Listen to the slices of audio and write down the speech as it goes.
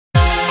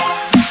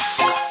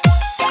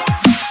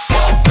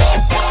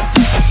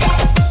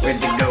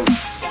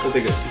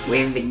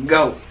There's the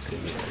goat.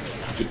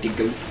 Get the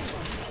goat.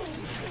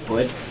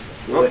 What?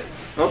 What?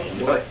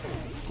 What?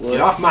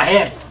 Get off my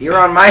head. You're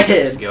on my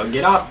head. Yo,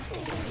 get off.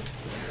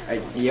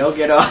 You'll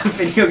get off,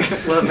 and you'll get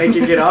what make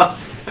you get off.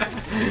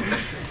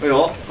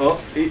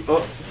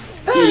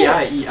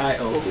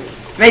 E-I-E-I-O.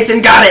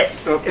 Mason got it.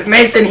 It's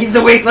Mason. He's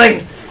the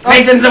weakling.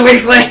 Mason's the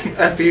weakling.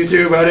 F you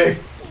too, buddy.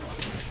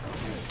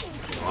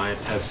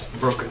 Alliance has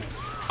broken.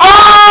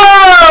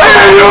 Oh!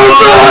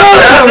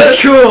 That was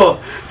cool.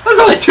 That was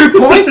only 2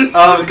 points.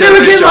 I was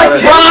gonna get like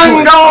 10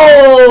 Wrong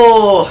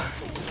goal.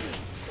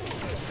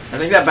 I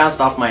think that bounced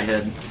off my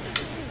head.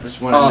 Just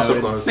wanted so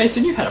close.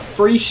 Mason, you had a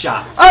free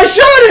shot. I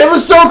shot it! It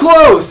was so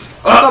close!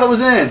 I thought it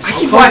was in. I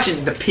keep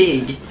watching the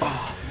pig.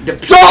 The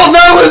pig. Oh,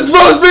 that was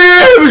supposed to be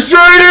in! It was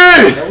straight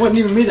in! That wasn't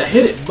even me that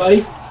hit it,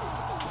 buddy.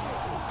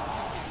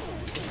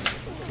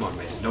 Come on,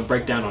 Mason. Don't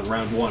break down on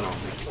round 1 on me.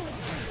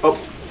 Oh.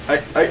 Hey.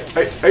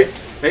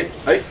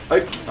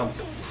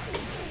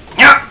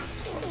 Yeah.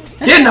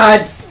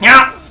 Denied.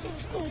 Yeah.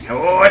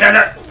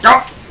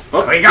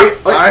 Oh, we go.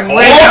 I'm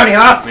way Oh. down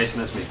here. Mason,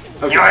 that's me.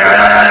 Okay.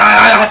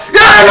 Yeah,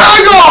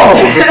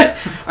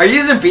 Are you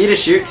using B to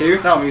shoot too?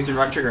 No, I'm using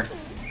right trigger.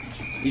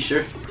 You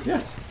sure?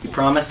 Yes. You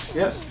promise?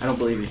 Yes. I don't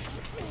believe you.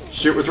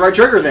 Shoot with right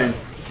trigger then.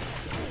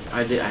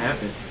 I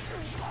have it.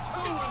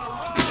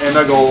 And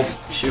a goal.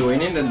 Shoot, we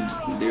need to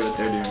do what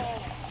they're doing.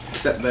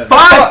 Except that.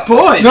 5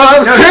 points. No, that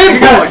was 10 You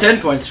got points!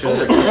 10 points for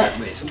Holy that. crap,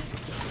 Mason.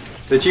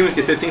 The achievements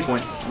get 15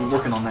 points. I'm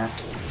working on that.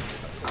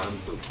 I'm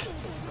booped.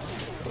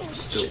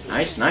 Still.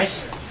 Nice,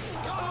 nice.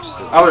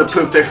 Still. I would have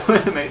pooped there when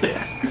I made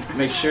that.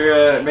 Make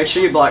sure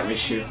you block me,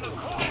 shoot.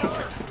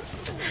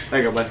 There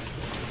you go, bud.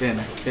 Get in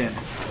there. Get in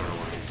there.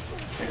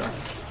 There you go.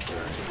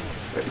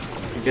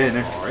 Get in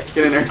there. Alright.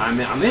 Get in there. I'm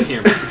in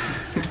here, man.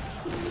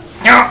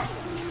 Yeah.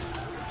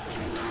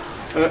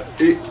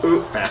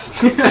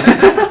 Pass.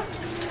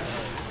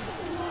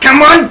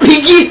 Come on,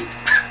 piggy!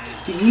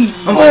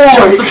 I'm gonna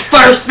jump the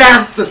first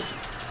fastest.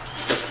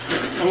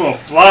 I'm gonna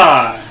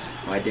fly.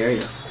 Why dare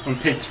you? I'm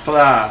pitch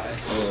fly.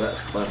 Oh,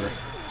 that's clever.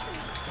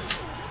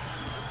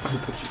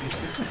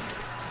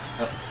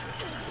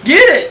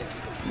 Get it!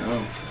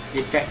 No.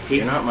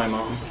 You're not my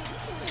mom.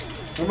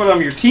 What about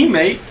I'm your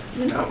teammate?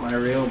 You're not my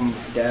real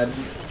dad.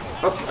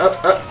 Up.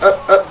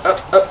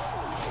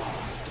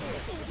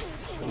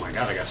 Oh my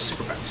god, I got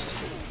super bounced.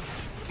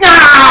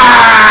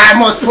 Ah! I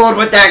almost pulled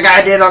what that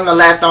guy did on the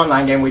last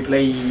online game we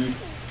played.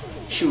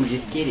 Shoot,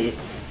 just get it.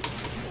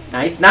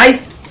 Nice,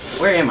 nice!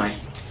 Where am I?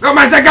 Go,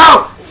 Mason,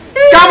 go!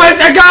 Go,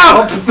 Mason,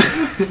 go!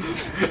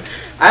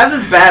 I have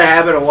this bad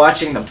habit of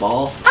watching the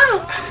ball.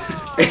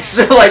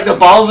 So, like, the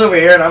ball's over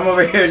here, and I'm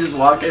over here just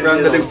walking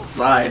around the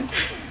side.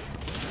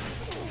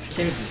 This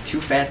game is just too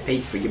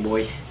fast-paced for you,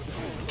 boy.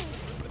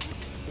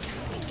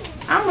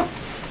 I'm a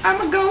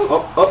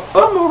goat.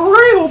 I'm a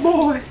real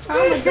boy.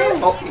 I'm a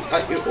goat.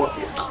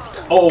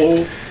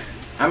 Oh.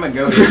 I'm a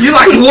goat. You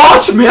like to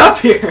launch me up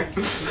here.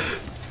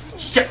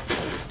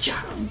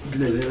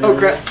 Oh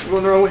crap, I'm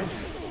going the wrong way.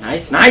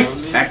 Nice,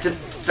 nice. Back to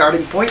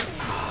starting point.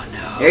 Oh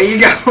no. There you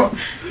go.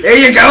 There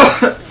you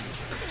go.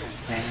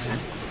 Mason.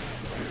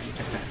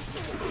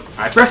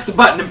 I pressed the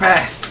button and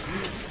passed.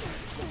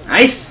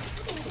 Nice.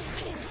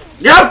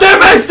 Get up there,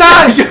 Mason!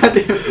 God damn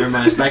it. Never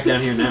mind, it's back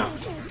down here now.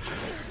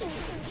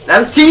 That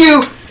was to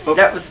you.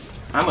 That was.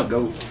 I'm a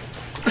goat.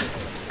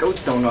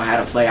 Goats don't know how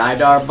to play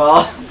IDARB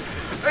ball.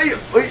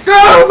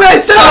 Go,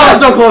 Mason! Oh,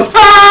 so close.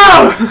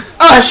 Oh!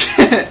 Oh,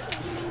 shit.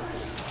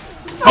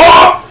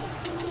 Oh!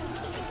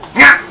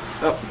 Yeah.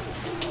 Oh.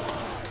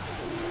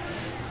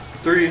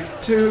 3,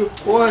 2,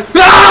 1.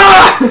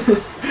 Ah!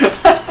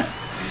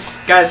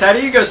 Guys, how do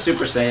you go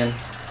Super Saiyan? I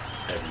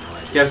have no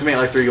idea. You have to make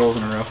like 3 goals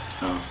in a row.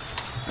 Oh,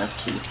 that's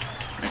cute.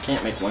 I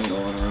can't make 1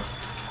 goal in a row.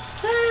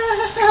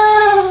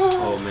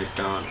 Oh my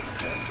god.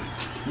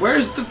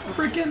 Where's the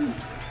freaking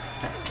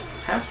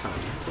halftime?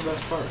 That's the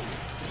best part.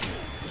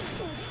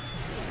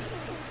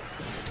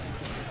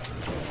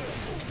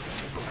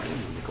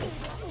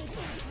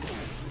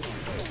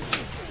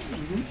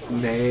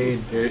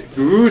 Made it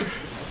good.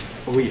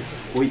 Oh yeah.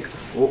 Oh yeah.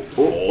 Oh.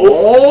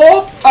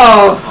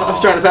 Oh! I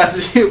was trying to pass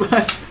it to you,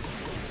 but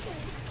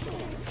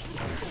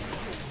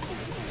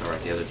It's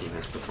alright, the other team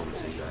has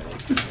performance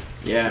anxiety.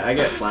 Yeah, I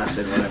get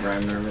flaccid whenever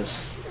I'm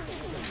nervous.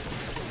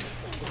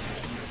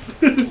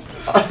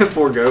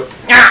 poor goat.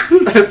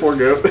 Poor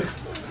goat.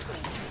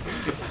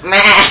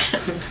 Meh.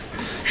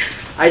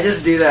 I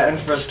just do that in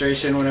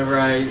frustration whenever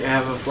I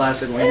have a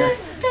flaccid winger.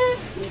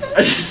 I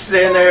just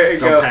stand there and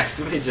Don't go. pass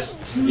to me, just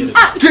get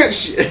it.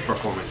 Shit.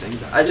 Performance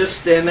anxiety. I just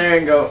stand there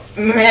and go,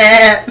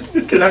 meh,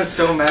 because I'm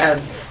so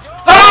mad.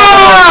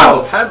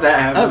 Oh! How'd that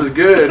happen? That was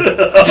good.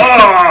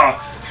 Oh!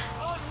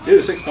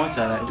 Dude, 6 points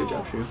out of that. Good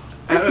job, Shu.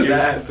 How did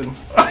that happen?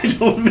 I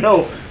don't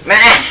know.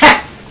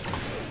 Meh.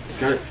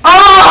 Got it.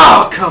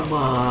 Oh, come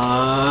on!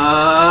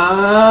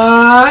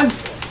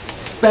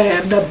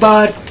 Spam the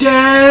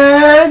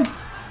button!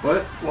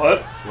 What?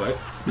 What? What?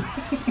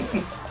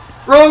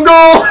 Wrong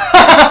goal!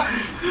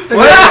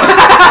 What?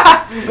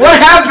 What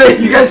happened?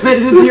 You guys made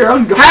it into your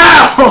own goal.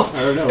 How?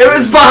 don't know. It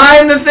was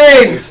behind the It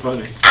thing! was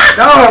funny.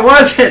 No, it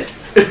wasn't!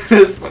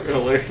 It's fucking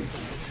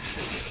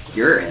hilarious.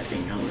 You're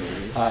effing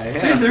hilarious. I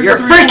Hey, am. there's Your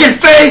three freaking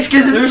face,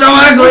 cause it's There's so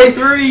ugly!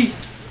 3.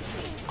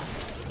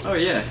 Oh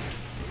yeah.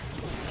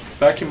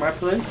 Back in my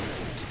play. Back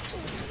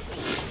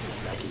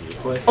in your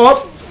play.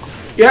 Oh!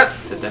 Yep.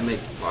 Did that make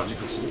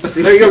logical sense?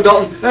 There you go,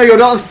 Dalton. There you go,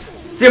 Dalton.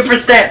 Super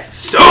step!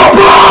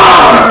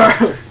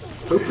 Super!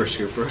 Pooper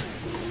scooper.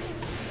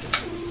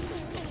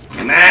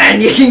 Come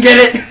on, you can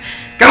get it!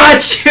 Come on,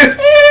 shoot!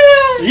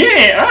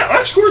 Yeah,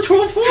 I've scored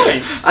 12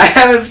 points. I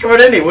haven't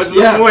scored any, what's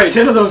the point?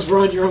 10 of those were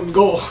on your own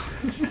goal.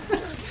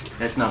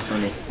 That's not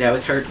funny. That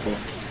was hurtful.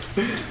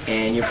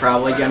 And you're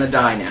probably gonna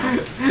die now.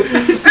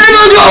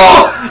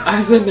 I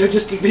was in there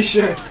just to be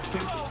sure.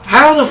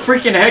 How the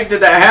freaking heck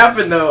did that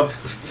happen, though?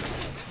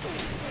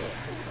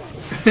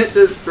 It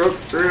just broke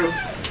through.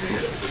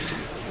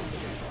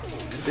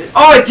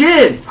 Oh, it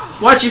did!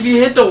 Watch, if you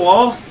hit the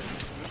wall.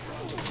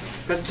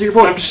 That's to your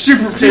point. I'm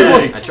super That's to your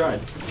big. point. I tried.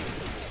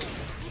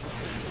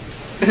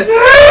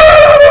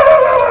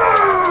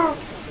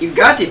 You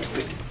got it.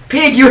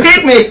 Pig, you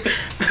hit me!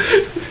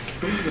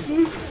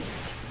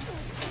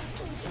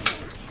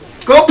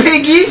 Go,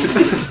 Piggy!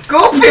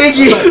 Go,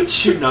 Piggy!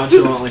 Shoot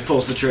nonchalantly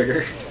pulls the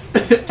trigger.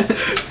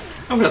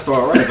 I'm gonna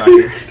throw it right back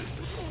here.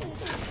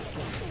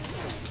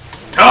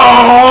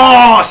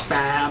 Oh,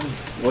 spam!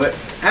 What?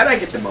 How'd I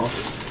get the ball?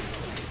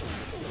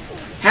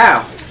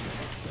 How?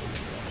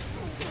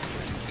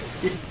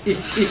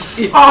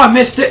 Oh, I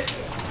missed it!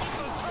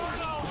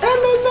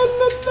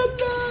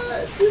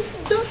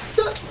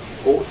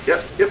 Oh,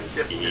 yep.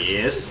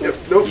 Yes. Yep,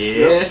 nope.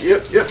 Yes.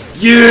 Yep.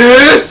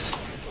 Yes!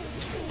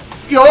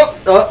 Yup.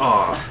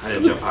 Oh, I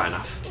didn't jump high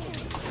enough.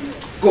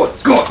 Go!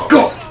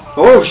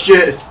 Oh,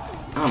 shit.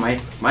 Oh,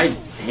 my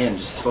hand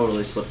just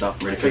totally slipped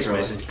off. Ready, fix,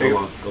 Mason.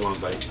 Go long,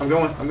 buddy. I'm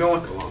going. Go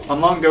long. I'm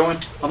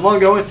long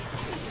going.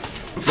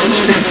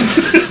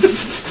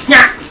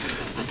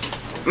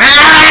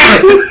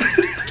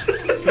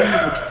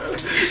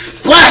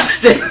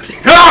 Blast it!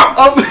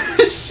 Oh,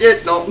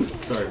 shit, Dalton.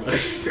 Sorry, buddy.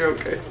 You're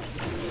okay.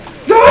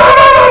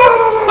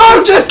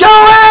 Oh, just go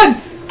in!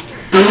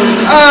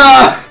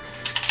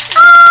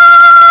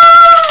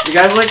 You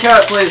guys like how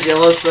it plays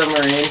Yellow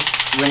Submarine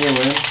when you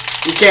win?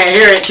 You can't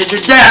hear it because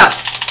you're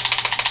deaf!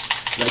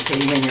 Like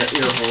hitting in your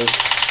ear holes.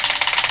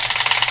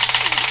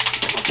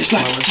 Just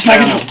like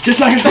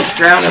it.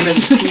 Drown him in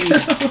pee.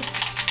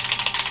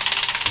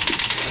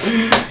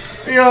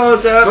 Yo,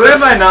 what's happening? Who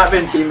have I not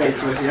been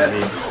teammates with yet?